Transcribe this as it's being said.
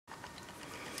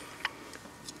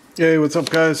Hey, what's up,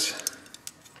 guys?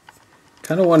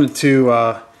 Kind of wanted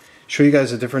to show you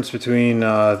guys the difference between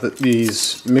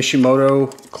these Mishimoto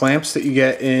clamps that you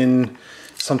get in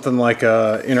something like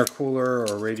a intercooler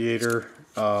or radiator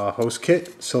hose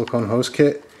kit, silicone hose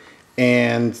kit,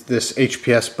 and this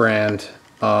HPS brand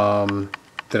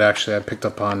that actually I picked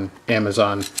up on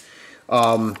Amazon.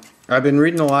 I've been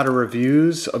reading a lot of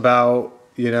reviews about,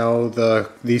 you know,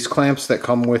 these clamps that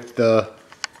come with the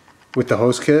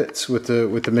hose kits, with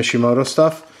the Mishimoto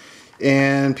stuff,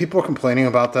 and people are complaining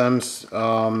about them.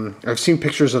 I've seen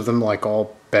pictures of them like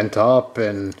all bent up,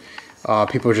 and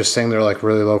people are just saying they're like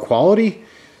really low quality.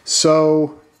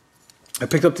 So I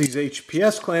picked up these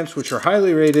HPS clamps, which are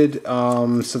highly rated,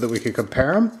 so that we could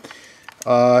compare them.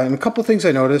 And a couple things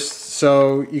I noticed.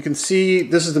 So you can see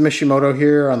this is the Mishimoto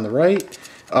here on the right.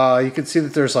 You can see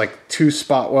that there's like 2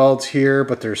 spot welds here,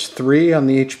 but there's 3 on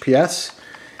the HPS.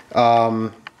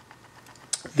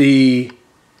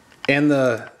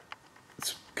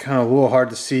 It's kind of a little hard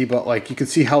to see, but like you can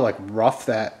see how like rough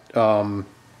that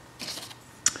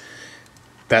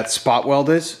that spot weld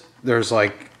is. There's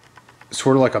like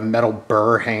sort of like a metal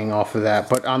burr hanging off of that,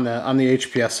 but on the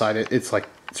HPS side it's like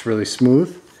it's really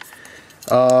smooth.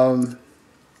 And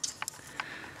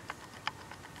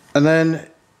then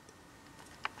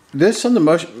this on the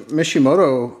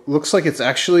Mishimoto looks like it's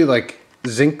actually like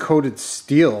zinc coated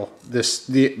steel.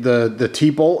 The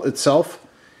T-bolt itself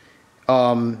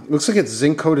looks like it's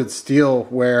zinc coated steel,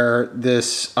 where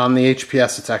this on the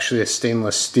HPS it's actually a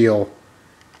stainless steel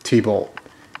T-bolt.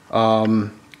 So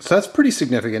that's a pretty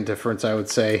significant difference, I would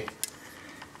say.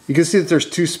 You can see that there's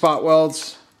 2 spot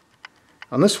welds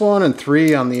on this one and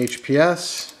 3 on the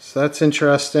HPS, so that's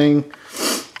interesting.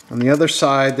 On the other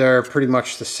side they're pretty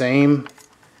much the same.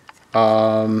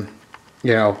 You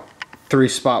know, 3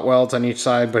 spot welds on each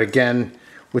side, but again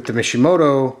with the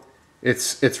Mishimoto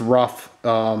it's rough.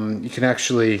 You can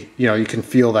actually, you know, you can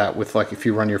feel that with like if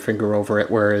you run your finger over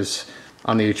it, whereas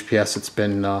on the HPS it's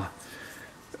been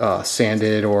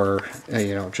sanded, or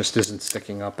you know, just isn't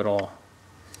sticking up at all.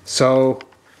 So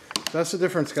that's the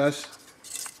difference, guys.